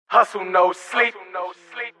Hustle no sleep.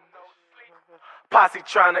 Posse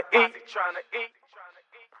tryna eat.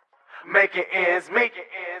 Making ends meet.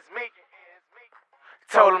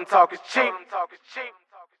 Told them talk is cheap.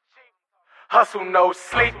 Hustle no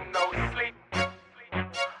sleep.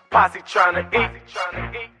 Posse tryna eat.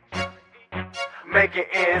 Making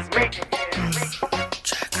ends meet.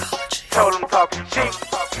 Told them talk is cheap.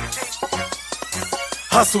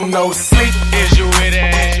 Hustle no sleep. Is you with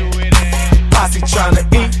it? Posse tryna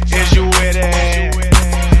eat. Is you with it?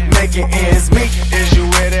 Making ends meet. Is you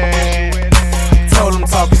with it? Told them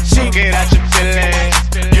talk is cheap. Get out your feelings.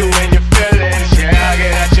 You and your feelings. Yeah, I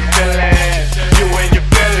get out your feelings. You and your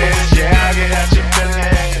feelings. Yeah, I get out your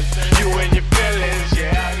feelings. You and your feelings.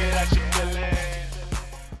 Yeah, I get out your feelings.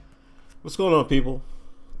 What's going on, people?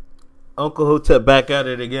 Uncle Hotep back at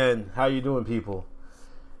it again. How you doing, people?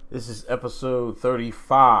 This is episode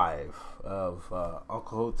 35 of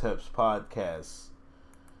Uncle Hotep's podcast.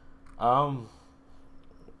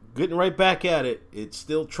 Getting right back at it. It's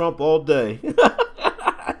still Trump all day.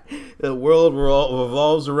 The world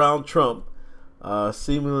revolves around Trump.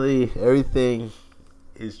 Seemingly everything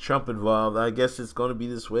is Trump involved. I guess it's going to be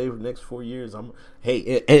this way for the next 4 years. I'm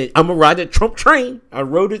gonna ride that Trump train. I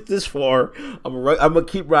rode it this far. I'm gonna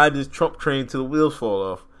keep riding this Trump train till the wheels fall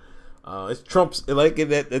off. It's Trump's, like in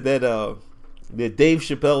that the Dave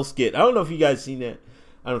Chappelle skit. I don't know if you guys seen that.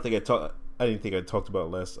 I didn't think I talked about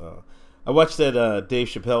it last. I watched that Dave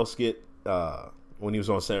Chappelle skit when he was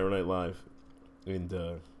on Saturday Night Live, and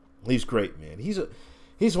he's great, man.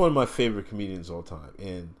 He's one of my favorite comedians of all time,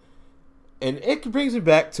 and it brings me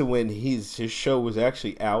back to when his show was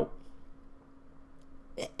actually out,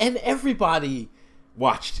 and everybody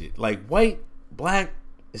watched it, like white, black,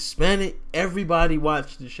 Hispanic, everybody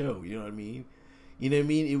watched the show. You know what I mean?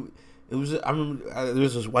 It was. I remember there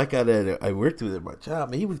was this white guy that I worked with at my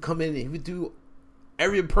job, and he would come in and he would do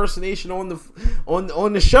every impersonation on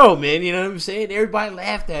the show, man. You know what I'm saying? Everybody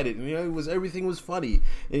laughed at it. You know, everything was funny.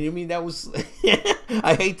 And I mean, that was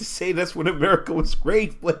I hate to say that's when America was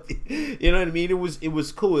great, but you know what I mean? It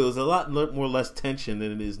was cool. It was a lot more less tension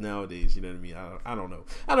than it is nowadays. You know what I mean? I don't know.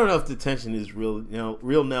 I don't know if the tension is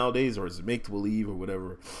real nowadays, or is it make believe or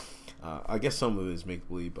whatever. I guess some of it is make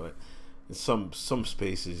believe, but in some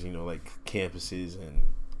spaces, you know, like campuses and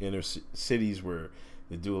inner cities where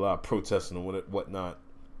they do a lot of protesting and whatnot,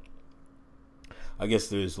 I guess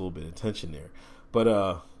there is a little bit of tension there.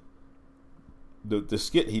 But the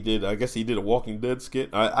skit he did, I guess he did a Walking Dead skit.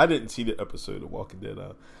 I didn't see the episode of Walking Dead.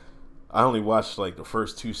 I only watched like the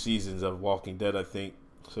first 2 seasons of Walking Dead, I think.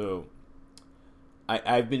 So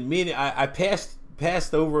I've been meaning. I passed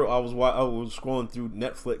over. I was scrolling through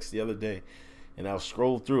Netflix the other day, and I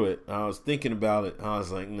scrolled through it. And I was thinking about it. And I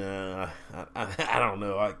was like, nah, I don't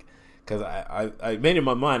know. Because I made in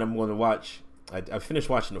my mind I'm going to watch. I finished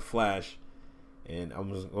watching The Flash, and I'm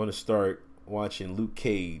going to start watching Luke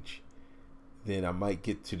Cage. Then I might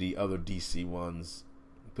get to the other DC ones,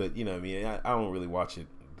 but you know what I mean. I don't really watch it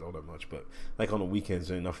all that much, but like on the weekends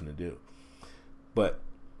there's nothing to do. But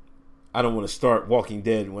I don't want to start Walking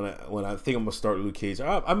Dead when I think I'm gonna start Luke Cage.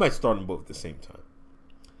 I might start them both at the same time.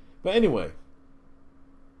 But anyway,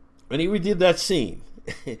 when he redid that scene,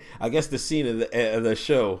 I guess the scene of the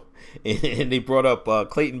show, and they brought up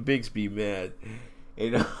Clayton Bigsby, man.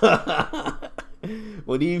 You know,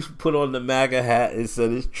 when he put on the MAGA hat and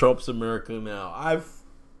said it's Trump's America now, I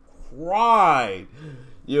cried.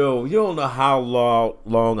 Yo, you don't know how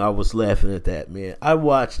long I was laughing at that, man. I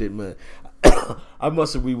watched it, man. I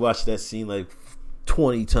must have rewatched that scene like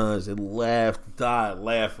 20 times and died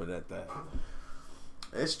laughing at that.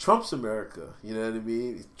 It's Trump's America, you know what I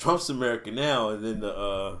mean? It's Trump's America now, and then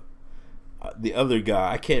the other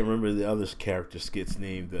guy, I can't remember the other character skit's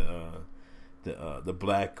name, the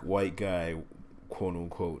black white guy, quote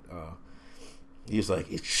unquote. He's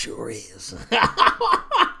like, it sure is.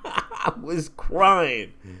 I was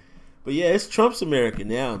crying, but yeah, it's Trump's America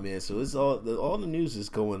now, man. So it's all the news is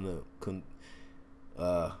going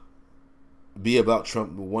to be about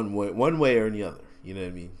Trump one way or the other. You know what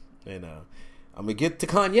I mean? And I'm gonna get to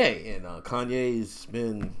Kanye, and Kanye's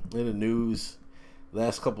been in the news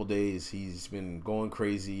last couple days. He's been going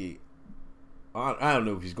crazy. I don't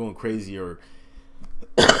know if he's going crazy or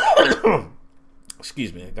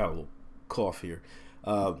excuse me, I got a little cough here.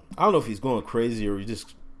 I don't know if he's going crazy or he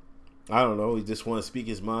just, I don't know, he just want to speak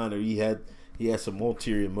his mind, or he had some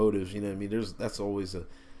ulterior motives. You know what I mean? That's always a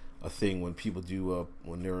thing when people do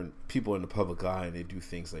when they're people in the public eye and they do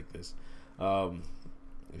things like this.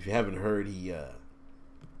 If you haven't heard, he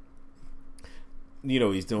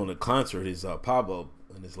he's doing a concert, his Pablo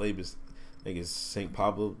and his latest, I think it's St.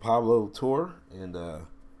 Pablo tour, and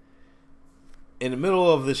he's doing a concert, his Pablo and his latest, I think it's St. Pablo, tour, and he's doing a concert, his St. Pablo tour, and his latest, I think it's St. Pablo tour, and his latest, I think it's St. Pablo tour, and in the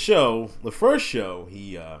middle of the show, the first show,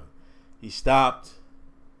 he stopped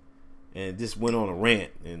and just went on a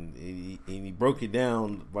rant, and he broke it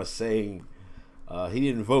down by saying he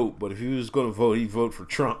didn't vote, but if he was going to vote, he'd vote for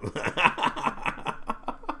Trump.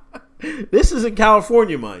 This is in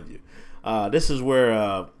California, mind you. This is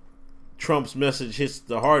where Trump's message hits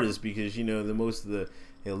the hardest, because most of the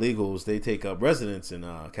illegals, they take up residence in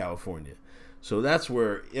California, so that's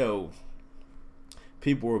where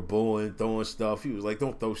people were booing, throwing stuff. He was like,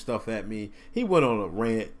 "Don't throw stuff at me." He went on a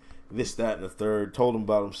rant, this, that, and the third, told them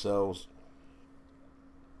about themselves,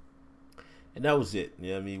 and that was it.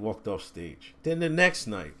 He walked off stage. Then the next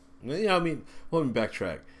night, let me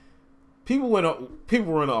backtrack. People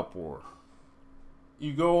were in uproar.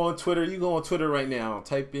 You go on Twitter right now,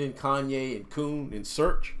 type in Kanye and Coon in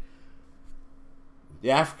search. The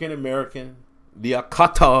African American, the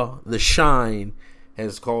Akata, the Shine,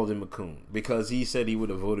 has called him a coon because he said he would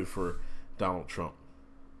have voted for Donald Trump.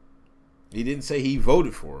 He didn't say he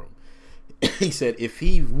voted for him. He said if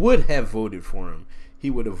he would have voted for him, he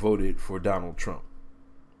would have voted for Donald Trump.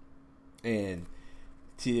 And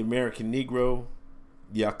to the American Negro,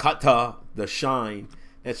 the Akata, the Shine,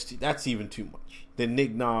 that's even too much. The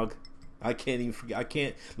Nignog, I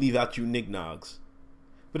can't leave out you Nignogs.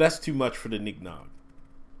 But that's too much for the Nignog.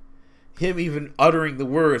 Him even uttering the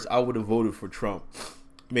words, "I would have voted for Trump,"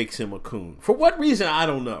 makes him a coon. For what reason, I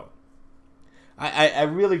don't know. I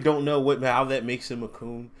really don't know how that makes him a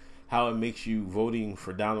coon. How it makes you voting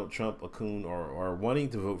for Donald Trump a coon, or wanting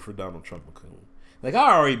to vote for Donald Trump a coon. Like,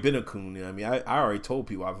 I already been a coon. I already told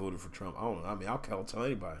people I voted for Trump. I don't know. I'll tell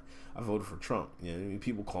anybody I voted for Trump.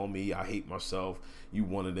 People call me, I hate myself. You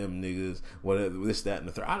one of them niggas. Whatever, this, that, and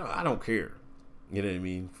the third. I don't care. You know what I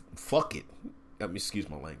mean? Fuck it. Let me excuse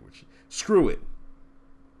my language. Screw it.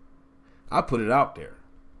 I put it out there.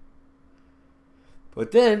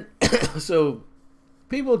 But then, so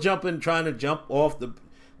people trying to jump off the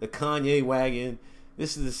Kanye wagon.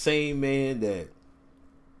 This is the same man that,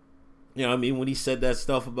 when he said that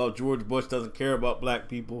stuff about George Bush doesn't care about black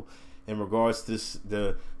people in regards to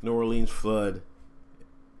the New Orleans flood.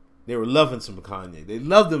 They were loving some Kanye. They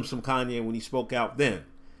loved him some Kanye when he spoke out then.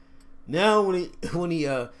 Now when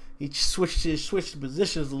he switched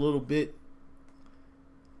positions a little bit,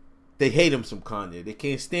 they hate him some Kanye. They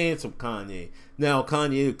can't stand some Kanye. Now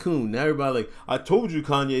Kanye a coon. Now everybody like, I told you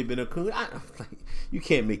Kanye been a coon. You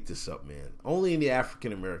can't make this up, man. Only in the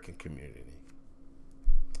African American community.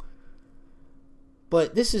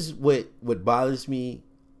 But this is what bothers me,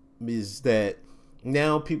 is that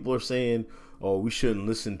now people are saying, "Oh, we shouldn't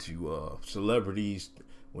listen to celebrities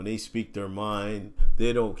when they speak their mind.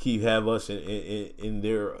 They don't have us in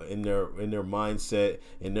their mindset,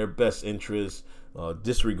 in their best interest.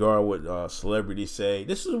 Disregard what celebrities say."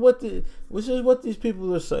 This is what these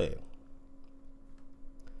people are saying.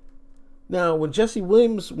 Now, when Jesse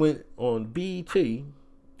Williams went on BET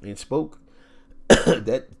and spoke,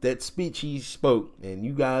 that speech he spoke, and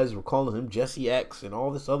you guys were calling him Jesse X and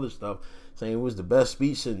all this other stuff, saying it was the best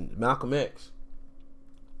speech in Malcolm X.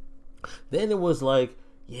 Then it was like,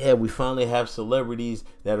 yeah, we finally have celebrities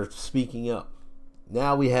that are speaking up.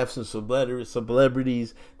 Now we have some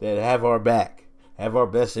celebrities that have our back, have our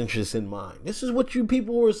best interests in mind. This is what you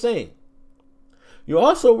people were saying. You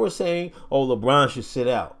also were saying, "Oh, LeBron should sit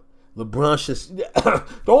out. LeBron should."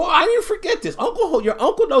 I didn't forget this. Your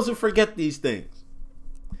uncle doesn't forget these things.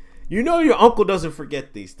 Your uncle doesn't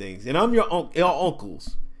forget these things, and I'm your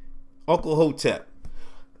uncles, Uncle Hotep.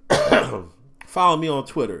 Follow me on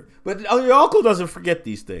Twitter, but your uncle doesn't forget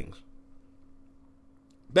these things.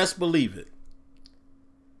 Best believe it.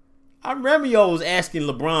 I remember y'all was asking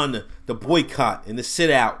LeBron to boycott and to sit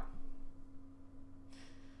out.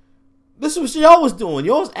 This is what y'all was doing.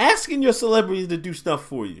 Y'all was asking your celebrities to do stuff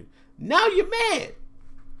for you. Now you're mad.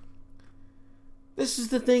 This is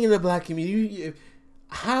the thing in the black community.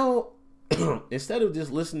 How, instead of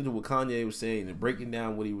just listening to what Kanye was saying and breaking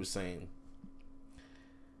down what he was saying,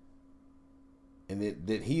 and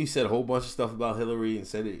that he said a whole bunch of stuff about Hillary and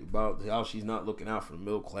said it about how she's not looking out for the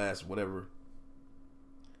middle class, whatever.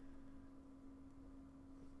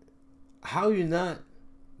 How you not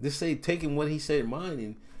just say taking what he said in mind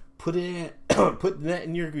and putting that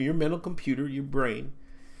in your mental computer, your brain,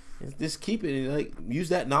 and just keep it and like use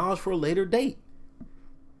that knowledge for a later date.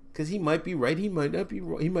 Because he might be right, he might not be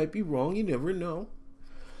wrong, he might be wrong. You never know.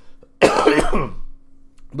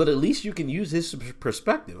 But at least you can use his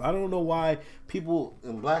perspective. I don't know why people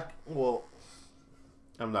in black. Well,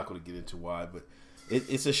 I'm not going to get into why, but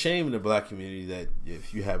it's a shame in the black community that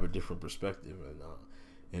if you have a different perspective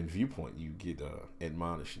and viewpoint, you get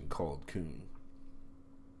admonished and called coon.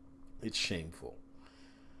 It's shameful.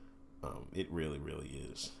 It really, really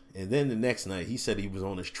is. And then the next night, he said he was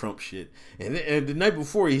on his Trump shit. And the night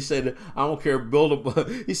before, he said, "I don't care,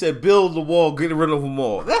 he said, build the wall, get rid of them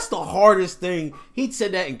all." That's the hardest thing. He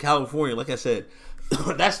said that in California. Like I said,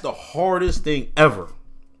 that's the hardest thing ever.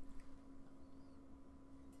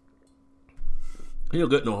 You don't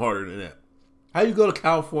get no harder than that. How you go to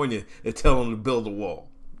California and tell them to build a wall?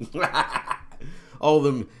 All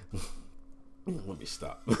them. Let me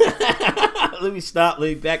stop. Let me stop. Let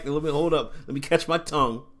me back. Let me hold up. Let me catch my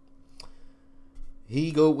tongue.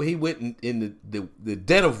 He went in the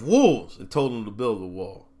den of wolves and told them to build a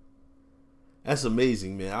wall. That's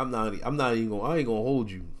amazing, man. I ain't gonna hold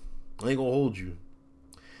you. I ain't gonna hold you.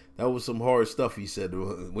 That was some hard stuff he said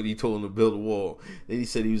when he told him to build a wall. Then he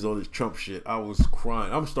said he was on his Trump shit. I was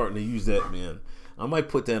crying. I'm starting to use that, man. I might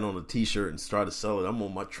put that on a t-shirt and try to sell it. I'm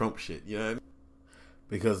on my Trump shit. You know what I mean?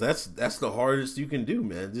 Because that's the hardest you can do,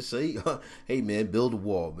 man. Just say, "Hey, man, build a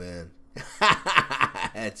wall, man."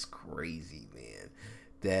 That's crazy, man.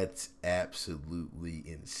 That's absolutely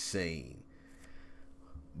insane.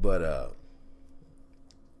 But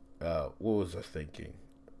what was I thinking?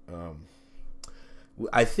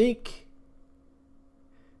 I think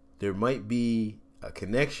there might be a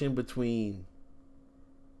connection between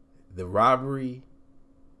the robbery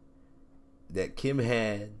that Kim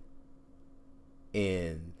had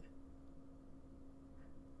and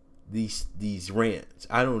these rants.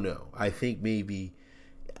 I don't know. I think maybe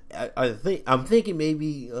I'm thinking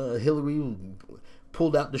maybe Hillary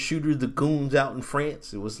pulled out the shooters, the goons out in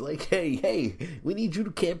France. It was like, hey, we need you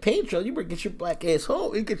to campaign trail. You better get your black ass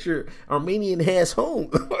home. You get your Armenian ass home.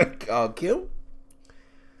 Like, Kim.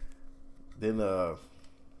 Then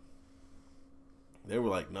they were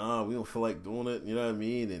like, nah, we don't feel like doing it. You know what I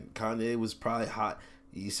mean? And Kanye was probably hot.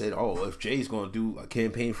 He said, "Oh, if Jay's gonna do a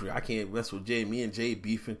campaign for you, I can't mess with Jay. Me and Jay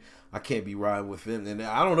beefing. I can't be riding with him." And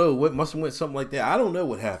I don't know what must have went something like that. I don't know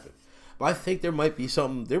what happened, but I think there might be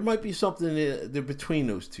something. There might be something between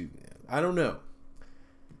those two. Man. I don't know.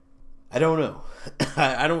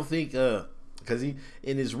 I don't think because he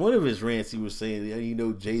in one of his rants he was saying, you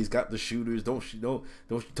know, Jay's got the shooters. Don't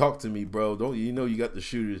you talk to me, bro? Don't you know you got the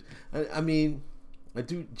shooters? I mean,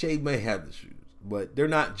 Jay may have the shooters. But they're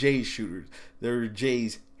not Jay's shooters. They're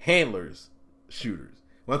Jay's handlers' shooters.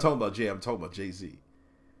 When I'm talking about Jay, I'm talking about Jay-Z.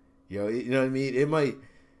 You know what I mean?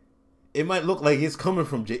 It might look like it's coming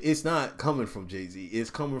from Jay. It's not coming from Jay-Z. It's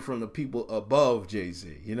coming from the people above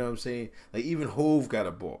Jay-Z. You know what I'm saying? Like even Hove got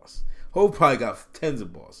a boss. Hove probably got tens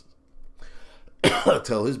of bosses.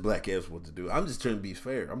 Tell his black ass what to do. I'm just trying to be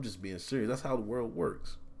fair. I'm just being serious. That's how the world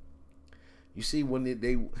works. You see, when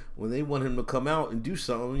they want him to come out and do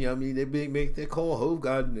something, you know what I mean, they make that call. Hove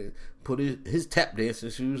got and put his tap dancing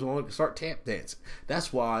shoes on and start tap dancing.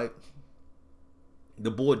 That's why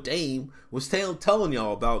the boy Dame was telling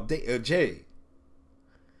y'all about Jay.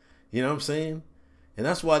 You know what I'm saying? And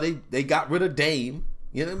that's why they got rid of Dame.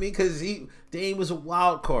 You know what I mean? Because Dame was a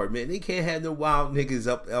wild card, man. They can't have no wild niggas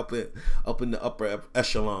up in the upper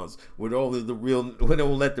echelons with all of the real. When they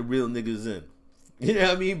don't let the real niggas in. You know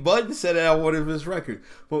what I mean? Budden said that on one of his records.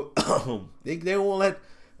 But they won't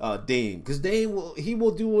let Dame. Because Dame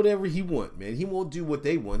will do whatever he want, man. He won't do what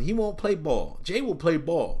they want. He won't play ball. Jay will play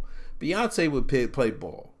ball. Beyonce would play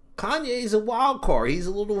ball. Kanye is a wild card. He's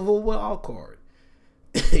a little of a wild card.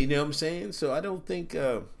 You know what I'm saying? So I don't think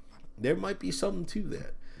there might be something to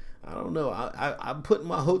that. I don't know. I'm putting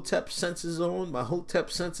my Hotep senses on. My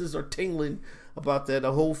Hotep senses are tingling about that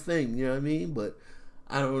the whole thing. You know what I mean? But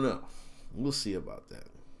I don't know. We'll see about that.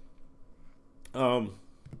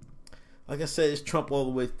 Like I said, it's Trump all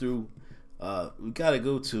the way through. We got to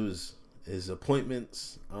go to his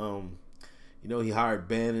appointments. You know, he hired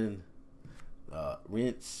Bannon,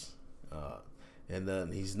 Rents, and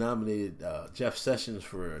then he's nominated Jeff Sessions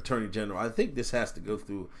for Attorney General. I think this has to go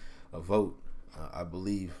through a vote, I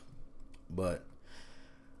believe. But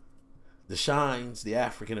the Shines, the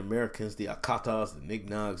African Americans, the Akatas, the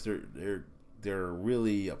Nignogs, they're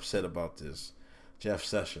really upset about this Jeff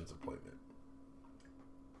Sessions appointment.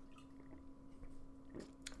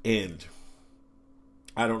 And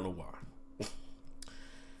I don't know why.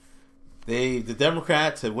 The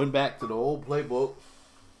Democrats have went back to the old playbook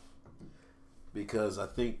because I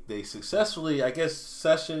think they successfully, I guess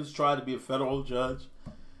Sessions tried to be a federal judge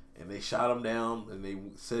and they shot him down and they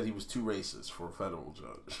said he was too racist for a federal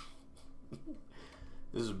judge.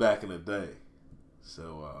 This is back in the day.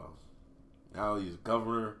 So, now he's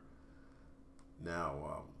governor.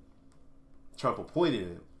 Now Trump appointed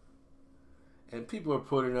him. And people are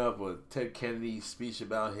putting up a Ted Kennedy speech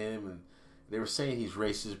about him. And they were saying he's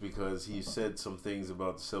racist because he said some things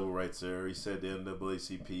about the civil rights era. He said the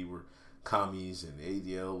NAACP were commies and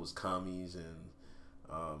ADL was commies, and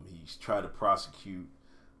he's tried to prosecute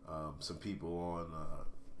some people on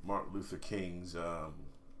Martin Luther King's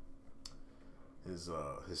his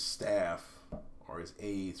staff or his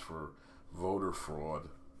aides for voter fraud.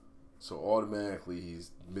 So automatically he's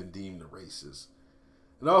been deemed a racist.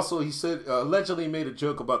 And also he said allegedly made a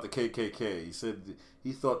joke about the KKK. He said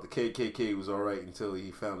he thought the KKK was all right until he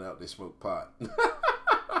found out they smoked pot.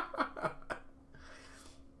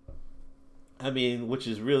 I mean, which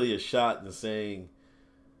is really a shot in saying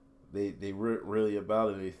they weren't really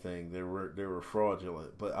about anything. They were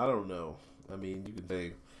fraudulent. But I don't know. I mean, you can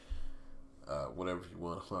say whatever you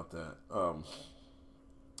want about that.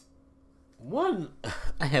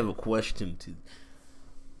 I have a question to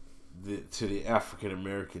the African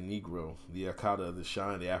American Negro, the Akata, the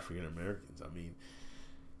Shine, the African Americans. I mean,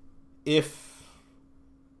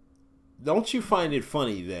 don't you find it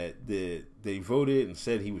funny that they voted and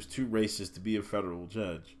said he was too racist to be a federal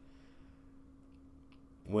judge,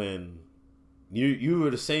 when you are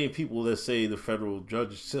the same people that say the federal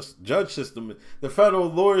judge system, the federal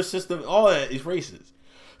lawyer system, all that is racist.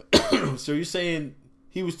 So you're saying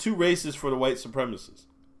he was too racist for the white supremacists.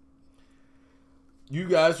 You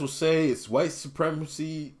guys will say it's white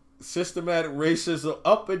supremacy, systematic racism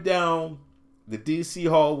up and down the DC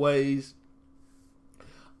hallways,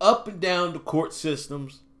 up and down the court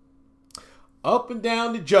systems, up and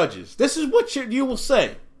down the judges. This is what you will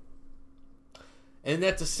say. And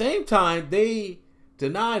at the same time, they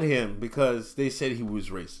denied him because they said he was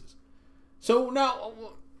racist. So now,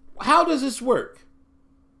 how does this work?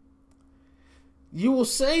 You will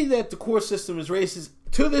say that the court system is racist.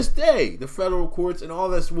 To this day, the federal courts and all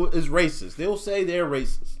this is racist. They'll say they're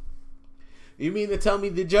racist. You mean to tell me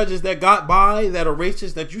the judges that got by that are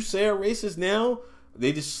racist, that you say are racist now,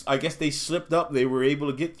 I guess they slipped up, they were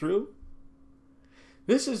able to get through?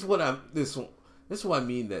 This is what I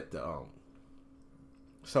mean that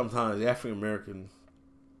sometimes African American,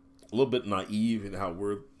 a little bit naive in how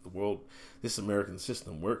this American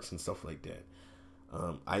system works and stuff like that.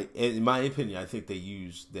 In my opinion, I think they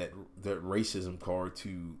use that racism card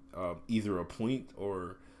to either appoint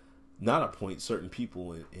or not appoint certain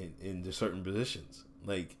people in certain positions.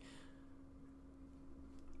 Like,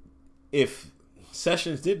 if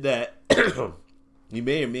Sessions did that, he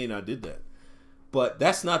may or may not did that, but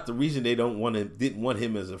that's not the reason they didn't want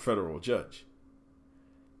him as a federal judge.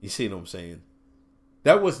 You see what I'm saying?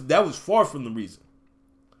 That was far from the reason.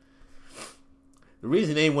 The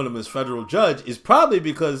reason they want him as federal judge is probably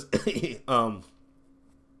because he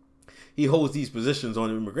holds these positions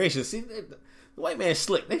on immigration. See, the white man's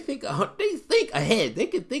slick. They think ahead. They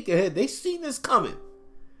can think ahead. They seen this coming.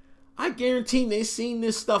 I guarantee they seen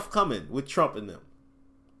this stuff coming with Trump and them.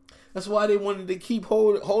 That's why they wanted to keep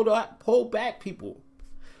hold back people.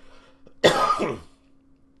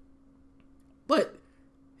 But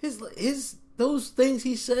those things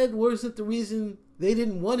he said, wasn't the reason they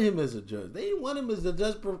didn't want him as a judge. They didn't want him as a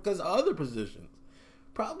judge because of other positions.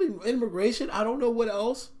 Probably immigration. I don't know what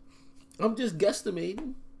else. I'm just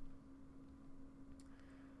guesstimating.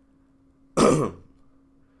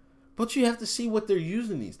 But you have to see what they're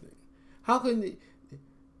using these things. How can they?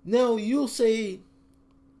 Now you'll say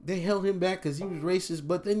they held him back because he was racist,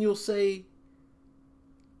 but then you'll say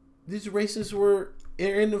these racists are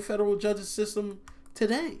in the federal justice system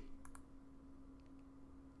today.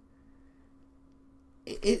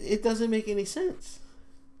 It doesn't make any sense.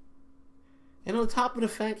 And on top of the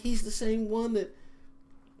fact, he's the same one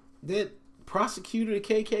that prosecuted a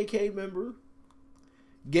KKK member,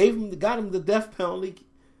 got him the death penalty,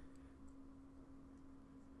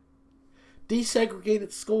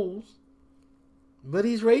 desegregated schools, but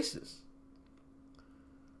he's racist.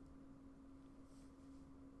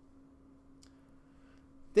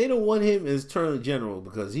 They don't want him as Attorney General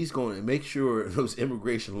because he's going to make sure those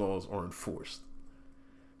immigration laws are enforced.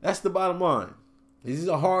 That's the bottom line. He's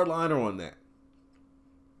a hardliner on that.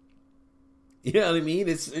 You know what I mean?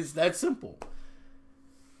 It's that simple.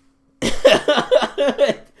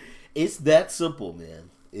 It's that simple, man.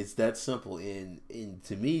 It's that simple. And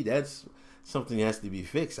to me, that's something that has to be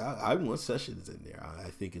fixed. I want Sessions in there. I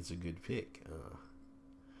think it's a good pick.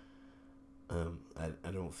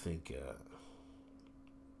 I don't think...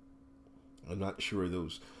 I'm not sure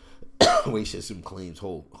those racism claims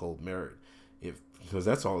hold merit. Because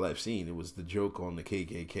that's all I've seen. It was the joke on the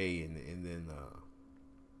KKK and then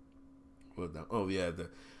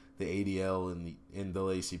the ADL and the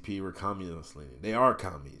NAACP were communist leaning. They are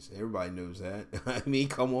commies. Everybody knows that. I mean,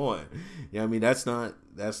 come on. Yeah, I mean that's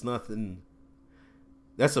nothing.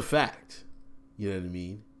 That's a fact. You know what I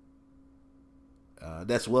mean?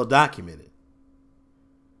 That's well documented.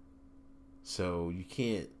 So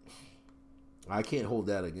I can't hold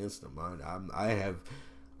that against them.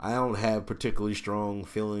 I don't have particularly strong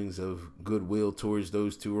feelings of goodwill towards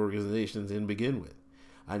those two organizations to begin with.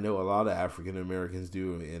 I know a lot of African Americans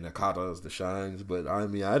do, and Akatas, the Shines, but I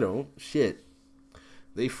mean, I don't. Shit.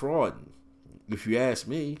 They frauding. If you ask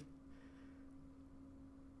me,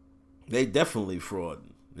 they definitely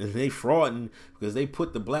frauding. And they frauding because they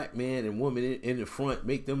put the black man and woman in the front,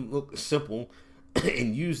 make them look simple,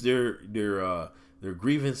 and use their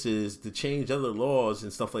grievances to change other laws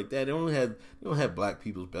and stuff like that. They don't have black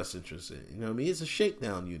people's best interests in it. You know what I mean? It's a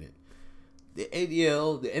shakedown unit. The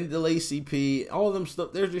ADL, the NAACP, all of them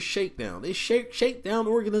stuff, they're just shakedown. They shake down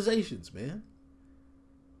organizations, man.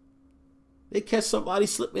 They catch somebody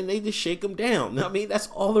slipping, they just shake them down. I mean, that's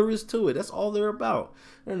all there is to it. That's all they're about.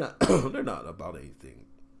 They're not they're not about anything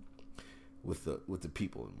with the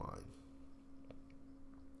people in mind.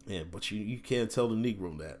 Yeah, but you can't tell the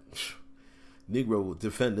Negro that. Negro will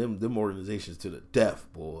defend them organizations to the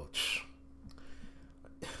death, boy.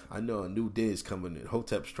 I know a new day is coming and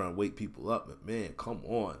Hotep's trying to wake people up, but man, come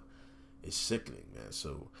on. It's sickening, man.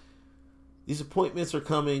 So these appointments are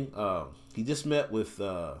coming. He just met with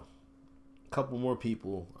a couple more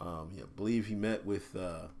people. I believe he met with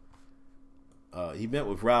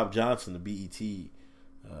Rob Johnson, the BET,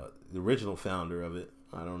 the original founder of it.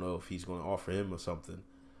 I don't know if he's going to offer him or something.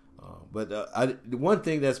 But the one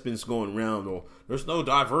thing that's been going around, there's no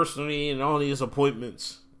diversity in all these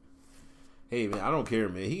appointments. Hey man, I don't care,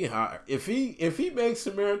 man. If he makes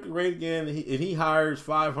America great again and he hires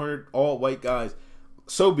 500 all white guys,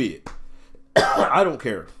 so be it. I don't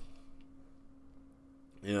care.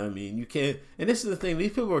 You know what I mean? You can't. And this is the thing.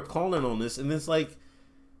 These people are calling on this, and it's like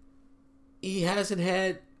it's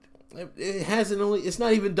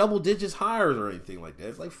not even double digits hires or anything like that.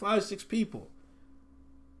 It's like 5-6 people.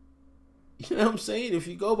 You know what I'm saying? If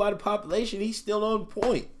you go by the population, he's still on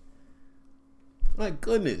point. My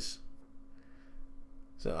goodness.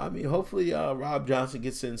 So, I mean, hopefully Rob Johnson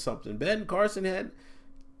gets in something. Ben Carson had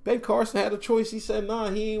a choice. He said,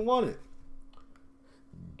 nah, he ain't want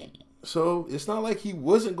it. So, it's not like he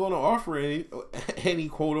wasn't going to offer any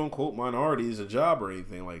quote-unquote minorities a job or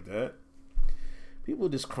anything like that. People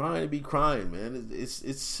just crying to be crying, man.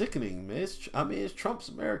 It's sickening, man. It's Trump's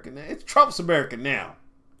America now. It's Trump's America now.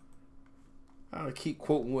 I don't keep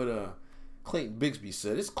quoting what Clayton Bigsby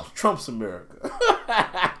said. It's Trump's America.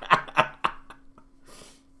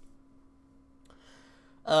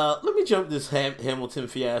 Let me jump this Hamilton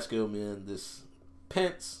fiasco, man. This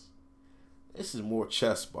Pence. This is more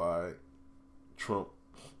chess by Trump.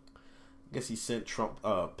 I guess he sent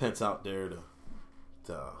Pence out there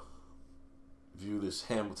to view this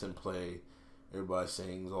Hamilton play. Everybody's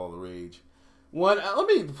saying it's all the rage. Let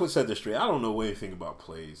me set this straight. I don't know anything about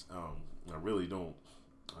plays. I really don't.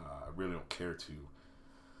 I really don't care to.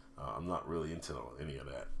 I'm not really into any of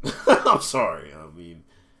that. I'm sorry. I mean,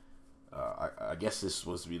 I guess this is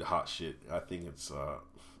supposed to be the hot shit. I think it's a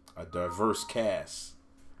diverse cast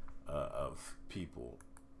of people.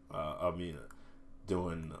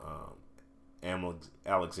 Doing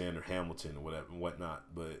Alexander Hamilton or whatever and whatnot.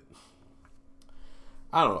 But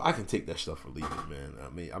I don't know. I can take that stuff or leave it, man. I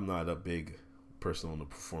mean, I'm not a big person on the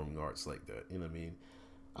performing arts like that. You know what I mean?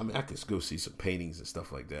 I could go see some paintings and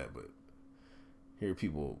stuff like that, but hear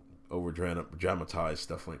people dramatize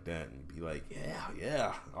stuff like that and be like,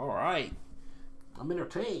 yeah, all right, I'm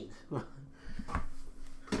entertained.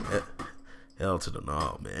 Hell to the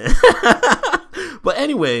no, man. But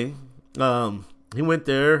anyway, he went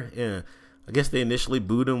there, and I guess they initially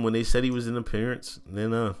booed him when they said he was in appearance. And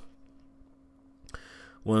then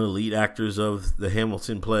one of the lead actors of the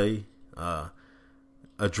Hamilton play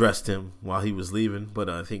addressed him while he was leaving, but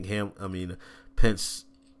I think Pence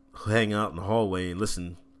hang out in the hallway and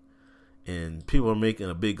listen, and people are making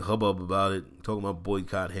a big hubbub about it, talking about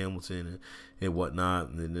boycott Hamilton and whatnot,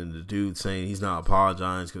 and then the dude saying he's not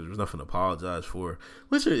apologizing because there's nothing to apologize for,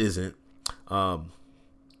 which there isn't. Was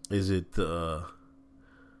it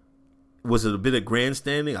a bit of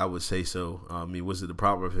grandstanding? I would say so. Was it the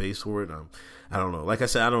proper face for it? I don't know. Like I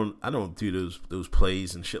said, I don't do those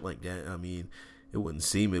plays and shit like that. I mean, it wouldn't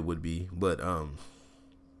seem it would be, but I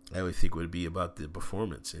would think it would be about the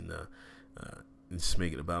performance and just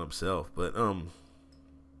make it about himself. But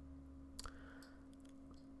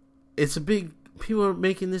people are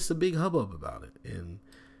making this a big hubbub about it, and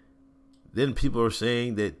then people are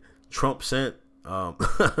saying that Trump sent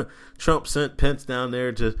Pence down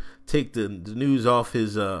there to take the news off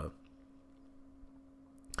his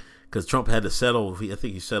because Trump had to settle. I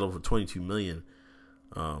think he settled for $22 million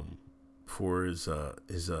for his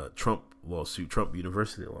Trump lawsuit, Trump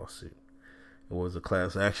University lawsuit. was a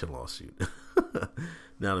class action lawsuit.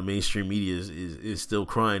 Now the mainstream media is still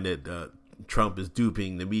crying that Trump is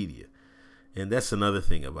duping the media, and that's another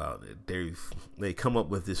thing about it. They come up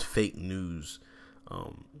with this fake news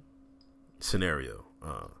scenario,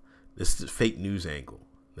 this fake news angle.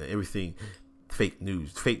 That everything fake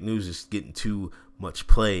news is getting too much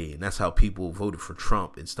play, and that's how people voted for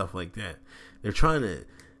Trump and stuff like that. They're trying to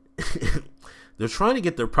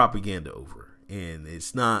get their propaganda over, and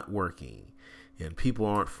it's not working, and people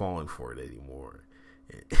aren't falling for it anymore.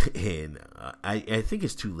 And I think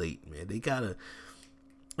it's too late, man. They gotta.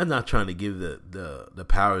 I'm not trying to give the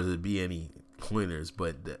powers to be any pointers,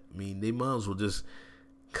 but I mean they might as well just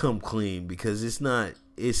come clean, because it's not.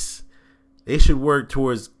 They should work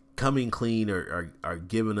towards coming clean or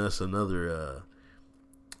giving us another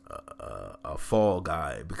a fall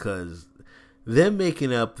guy, because them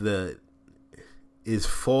making up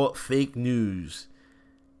fake news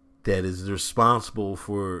that is responsible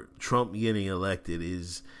for Trump getting elected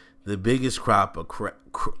is the biggest crock of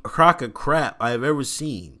crap I have ever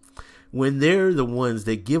seen, when they're the ones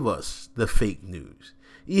that give us the fake news.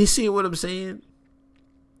 You see what I'm saying?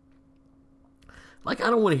 Like,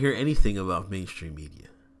 I don't want to hear anything about mainstream media.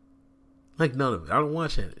 Like, none of it. I don't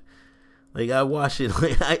watch it. Like, I watch it,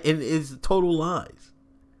 and it's total lies.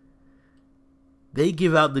 They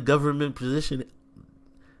give out the government position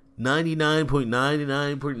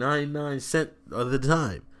 99.99% of the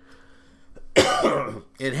time.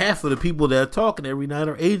 And half of the people that are talking every night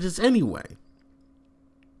are agents anyway.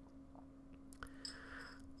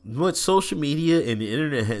 What social media and the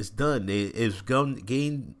internet has done is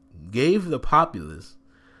gave the populace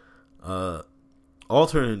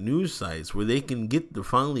alternate news sites where they can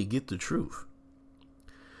finally get the truth.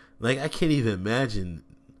 Like, I can't even imagine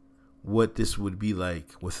what this would be like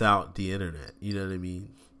without the internet. You know what I mean?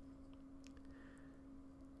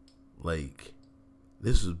 Like,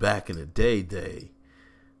 this was back in the day.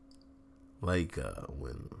 Like,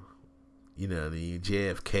 when, you know, the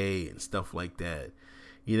JFK and stuff like that.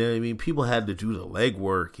 You know what I mean? People had to do the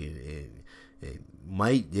legwork and they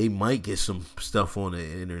might get some stuff on the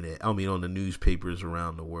internet. I mean, on the newspapers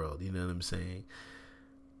around the world. You know what I'm saying?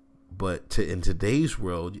 But in today's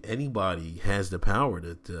world, anybody has the power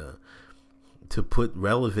to put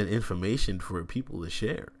relevant information for people to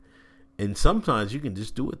share. And sometimes you can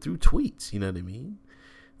just do it through tweets. You know what I mean?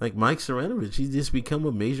 Like Mike Cernovich, he's just become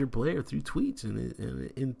a major player through tweets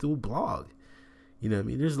and through blog. You know what I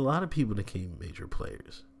mean? There's a lot of people that became major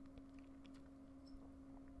players.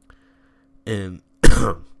 And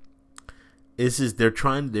I guess they're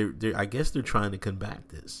trying to combat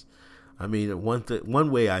this. I mean,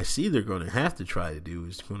 one way I see they're going to have to try to do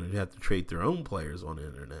is going to have to trade their own players on the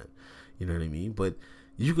internet. You know what I mean? But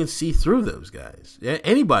you can see through those guys.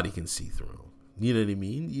 Anybody can see through them. You know what I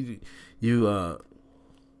mean? You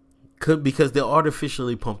could, because they'll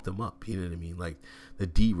artificially pump them up. You know what I mean? Like the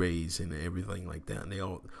D-rays and everything like that. And they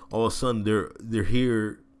all of a sudden they're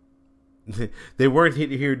here. They weren't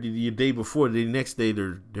here the day before. The next day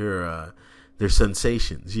they're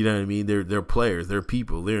sensations. You know what I mean? They're players. They're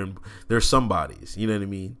people. They're somebodies. You know what I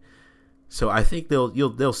mean? So I think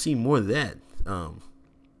they'll see more of that. And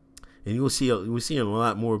we'll see a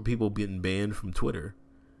lot more people getting banned from Twitter.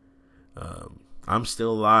 I'm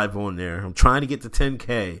still live on there. I'm trying to get to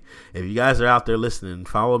 10K. If you guys are out there listening,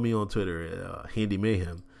 follow me on Twitter at Handy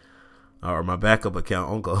Mayhem, or my backup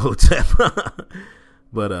account, Uncle Hotep.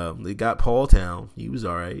 But they got Paul Town. He was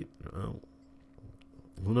all right.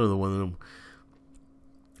 One of them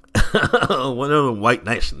white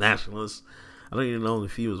nationalists. I don't even know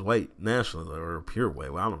if he was white nationalist or a pure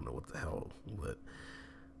white. Well, I don't know what the hell, but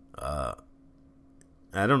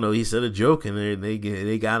I don't know. He said a joke, and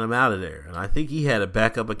they got him out of there. And I think he had a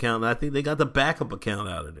backup account, and I think they got the backup account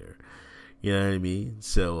out of there. You know what I mean?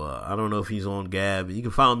 So I don't know if he's on Gab. You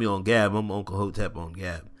can follow me on Gab. I'm Uncle Hotep on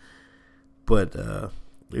Gab. But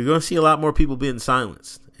you're going to see a lot more people being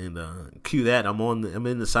silenced. And cue that. I'm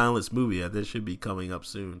in the Silence movie. That should be coming up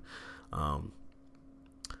soon. By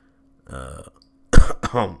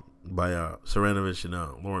Cernovich and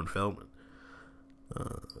Lauren Feldman.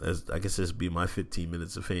 I guess this would be my 15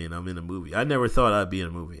 minutes of fame. I'm in a movie. I never thought I'd be in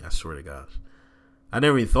a movie. I swear to gosh. I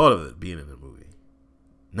never even thought of it being in a movie.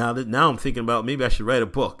 Now I'm thinking about maybe I should write a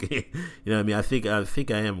book. You know what I mean? I think I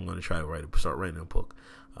am going to try to start writing a book.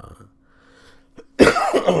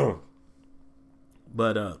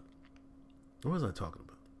 But what was I talking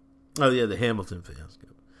about? Oh yeah, the Hamilton fiasco.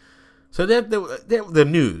 So that the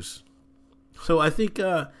news. So I think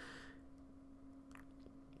the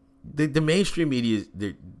mainstream media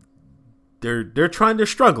they're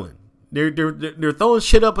struggling. They're throwing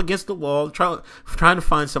shit up against the wall, trying to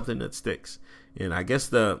find something that sticks. And I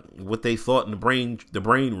guess what they thought in the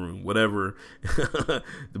brain room, whatever,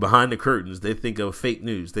 behind the curtains, they think of fake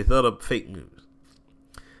news. They thought of fake news.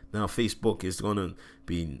 Now Facebook is going to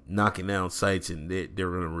be knocking down sites, and they're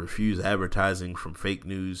going to refuse advertising from fake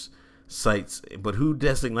news sites. But who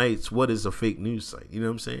designates what is a fake news site? You know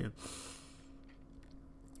what I'm saying?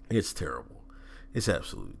 It's terrible. It's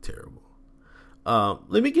absolutely terrible.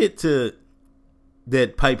 Let me get to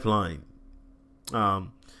that pipeline.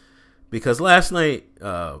 Because last night,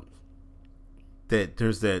 that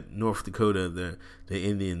there's that North Dakota, the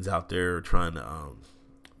Indians out there trying to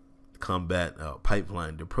combat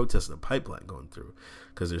pipeline. They're protesting the pipeline going through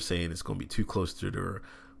because they're saying it's going to be too close to their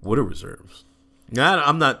water reserves. Now,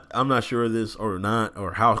 I'm not sure of this or not,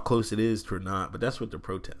 or how close it is to or not, but that's what they're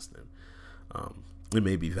protesting. It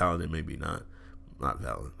may be valid, it may be not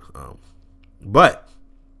valid. But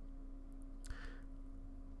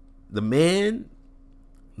the man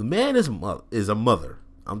is a mother.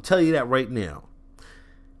 I'm telling you that right now.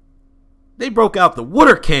 They broke out the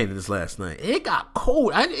water cannons last night. It got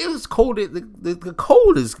cold. It was cold. The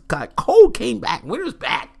cold got cold. Came back. Winter's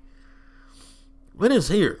back. Winter's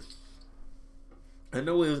here. I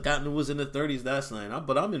know it was in the 30s last night,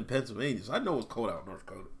 but I'm in Pennsylvania, so I know it's cold out in North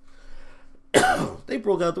Dakota. They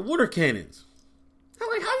broke out the water cannons. I'm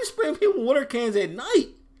like, how you spraying people with water cannons at night?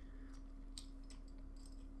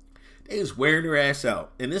 They was wearing their ass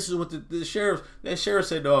out, and this is what the sheriff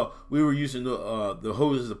said. We were using the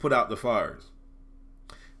hoses to put out the fires.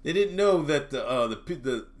 They didn't know that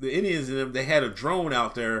the Indians in them, they had a drone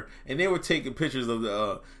out there, and they were taking pictures of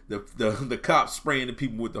the cops spraying the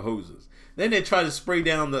people with the hoses. Then they tried to spray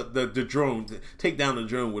down the drone, take down the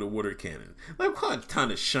drone with a water cannon. Like, what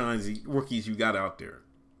kind of shines rookies you got out there?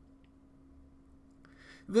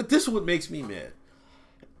 This is what makes me mad.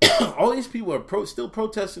 All these people are still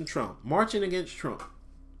protesting Trump, marching against Trump.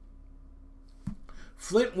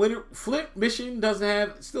 Flint, Michigan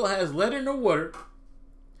still has lead in their water,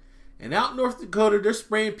 and out in North Dakota they're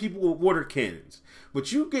spraying people with water cannons.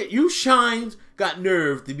 But you shines got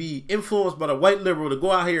nerve to be influenced by the white liberal to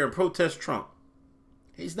go out here and protest Trump.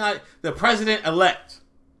 He's not the president-elect.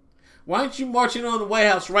 Why aren't you marching on the White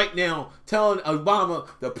House right now, telling Obama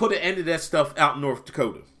to put an end to that stuff out in North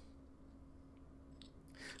Dakota?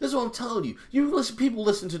 This is what I'm telling you. People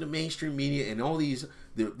listen to the mainstream media and all these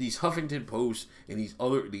Huffington Post and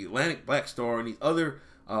the Atlantic Black Star and these other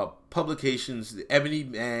publications, the Ebony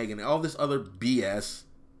Mag and all this other BS,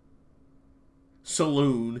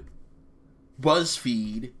 Saloon,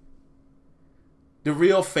 BuzzFeed, the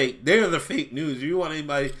real fake. They're the fake news. If you want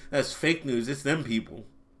anybody that's fake news, it's them people.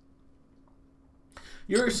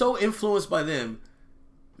 You're so influenced by them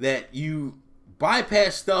that you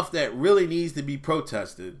bypass stuff that really needs to be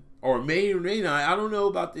protested, or may or may not. I don't know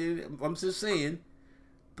about I'm just saying,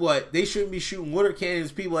 but they shouldn't be shooting water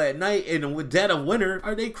cannons people at night in the dead of winter.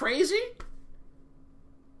 Are they crazy?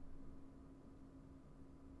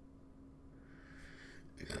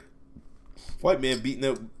 White man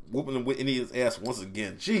whooping the Indian's ass once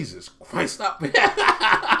again. Jesus Christ, stop.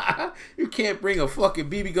 You can't bring a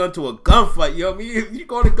fucking BB gun to a gunfight, yo. I mean, if you're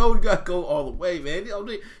going to go, you got to go all the way, man.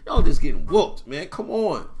 Y'all just getting whooped, man. Come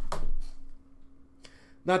on.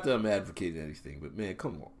 Not that I'm advocating anything, but, man,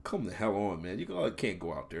 come on. Come the hell on, man. You can't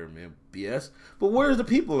go out there, man. BS. But where's the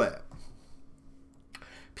people at?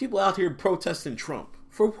 People out here protesting Trump.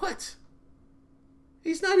 For what?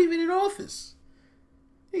 He's not even in office.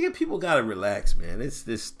 People got to relax, man. It's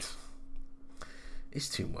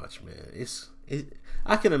too much, man.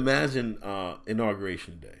 I can imagine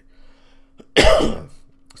Inauguration Day.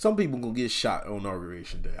 Some people gonna get shot on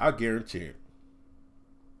Inauguration Day. I guarantee it.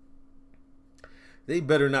 They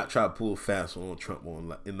better not try to pull fast on Trump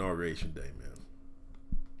on Inauguration Day, man.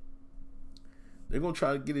 They're gonna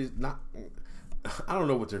try to get his I don't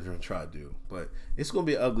know what they're gonna try to do, but it's gonna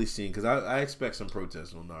be an ugly scene because I expect some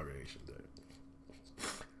protests on Inauguration Day.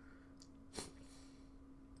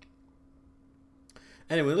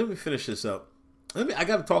 Anyway, let me finish this up. I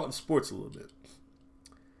got to talk sports a little bit.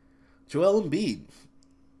 Joel Embiid.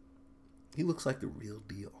 He looks like the real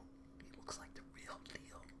deal.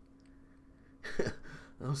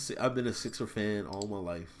 I've been a Sixer fan all my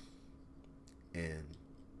life, and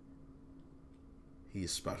he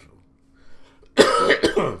is special.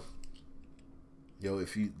 Yo,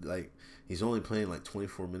 if you like, he's only playing like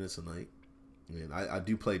 24 minutes a night. And I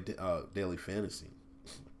do play daily fantasy.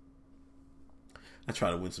 I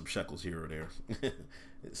try to win some shekels here or there.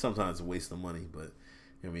 Sometimes a waste of money, but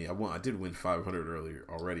I mean, I did win 500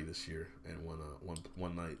 already this year and won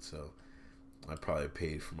one night, so I probably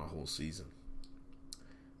paid for my whole season.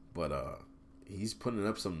 But he's putting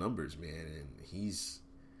up some numbers, man, and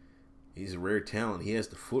He's a rare talent. He has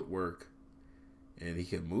the footwork, and he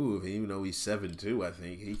can move. And even though he's 7'2", I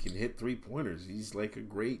think he can hit 3-pointers. He's like a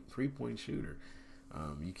great 3-point shooter.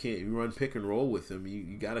 You run pick and roll with him.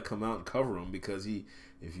 You got to come out and cover him because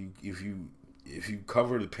if you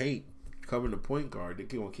cover the paint, cover the point guard, they're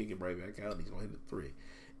gonna kick it right back out. And he's gonna hit the three.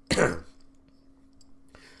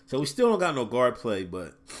 So we still don't got no guard play,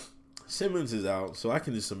 but Simmons is out. So I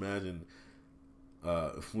can just imagine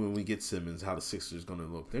when we get Simmons, how the Sixers gonna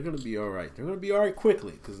look. They're gonna be all right. They're gonna be all right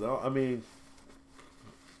quickly because I mean,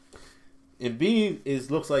 Embiid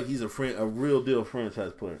looks like he's a real deal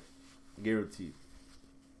franchise player, guaranteed.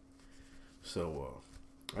 So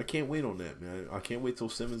I can't wait on that, man. I can't wait till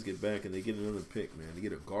Simmons get back and they get another pick, man. They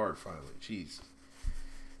get a guard finally. Jeez.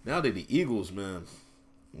 Now they're the Eagles, man.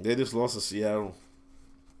 They just lost to Seattle.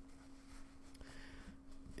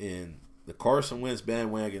 And the Carson Wentz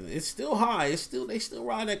bandwagon, it's still high. They still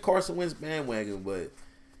ride that Carson Wentz bandwagon, but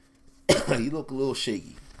he look a little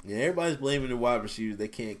shaky. Yeah, everybody's blaming the wide receivers. They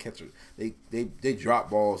can't catch it. They drop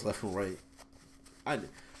balls left and right.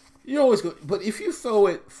 You always go, but if you throw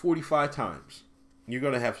it 45 times, you're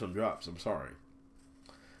gonna have some drops. I'm sorry.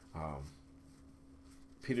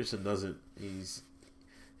 Peterson doesn't.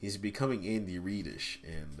 He's becoming Andy Reid-ish,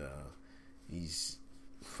 and he's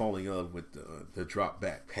falling in love with the drop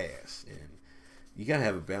back pass. And you gotta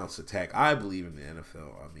have a balanced attack. I believe in the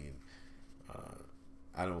NFL. I mean,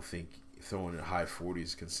 I don't think throwing in high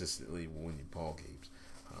 40s consistently will win you ball games.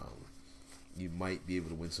 You might be able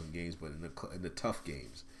to win some games, but in the tough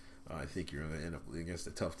games, I think you're going to end up against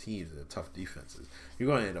the tough teams and the tough defenses. You're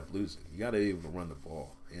going to end up losing. You got to be able to run the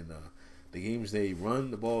ball. And the games they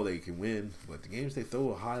run the ball, they can win. But the games they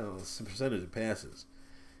throw a high percentage of passes,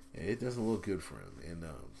 it doesn't look good for him. And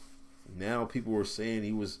now people were saying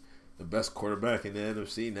he was the best quarterback in the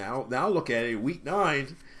NFC. Now look at it, week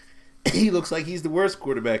 9, he looks like he's the worst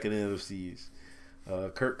quarterback in the NFCs.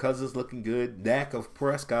 Kirk Cousins looking good. Dak of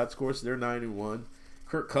Prescott, of course, they're 9-1.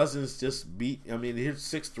 Kirk Cousins just beat. I mean, here's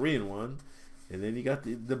 6-3-1, and then you got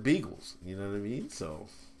the Beagles. You know what I mean? So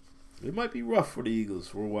it might be rough for the Eagles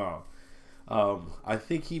for a while. I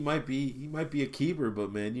think he might be a keeper,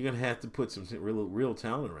 but man, you're gonna have to put some real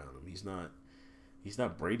talent around him. He's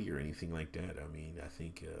not Brady or anything like that. I mean, I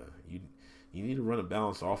think you need to run a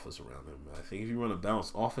balanced offense around him. I think if you run a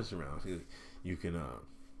balanced offense around him, you can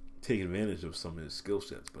take advantage of some of his skill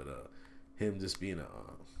sets. But him just being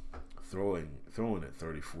throwing it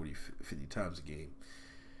 30, 40, 50 times a game,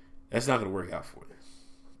 that's not going to work out for you.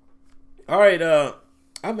 All right,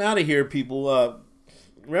 I'm out of here, people.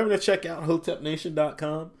 Remember to check out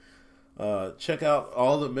HotepNation.com. Check out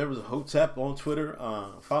all the members of Hotep on Twitter.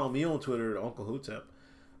 Follow me on Twitter at Uncle Hotep.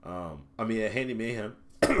 At Handy Mayhem.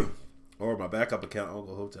 Or my backup account,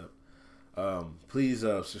 Uncle Hotep. Please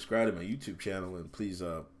subscribe to my YouTube channel, and please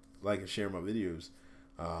like and share my videos.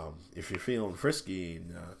 If you're feeling frisky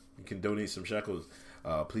and you can donate some shekels,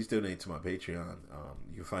 please donate to my Patreon.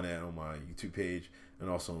 You can find that on my YouTube page and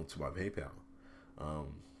also to my PayPal.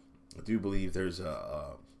 I do believe there's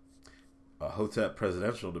a Hotep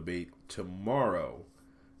presidential debate tomorrow,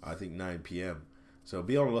 I think 9 p.m. So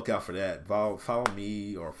be on the lookout for that. Follow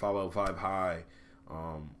me or follow Vibe High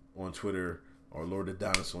on Twitter, or Lord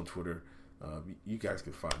Adonis on Twitter. You guys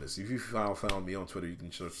can find us. If you follow me on Twitter, you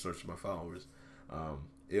can search my followers.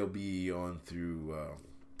 It'll be on through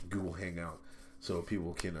Google Hangout, so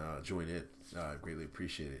people can join it. I greatly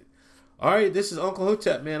appreciate it. All right, this is Uncle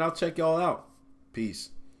Hotep, man. I'll check y'all out. Peace.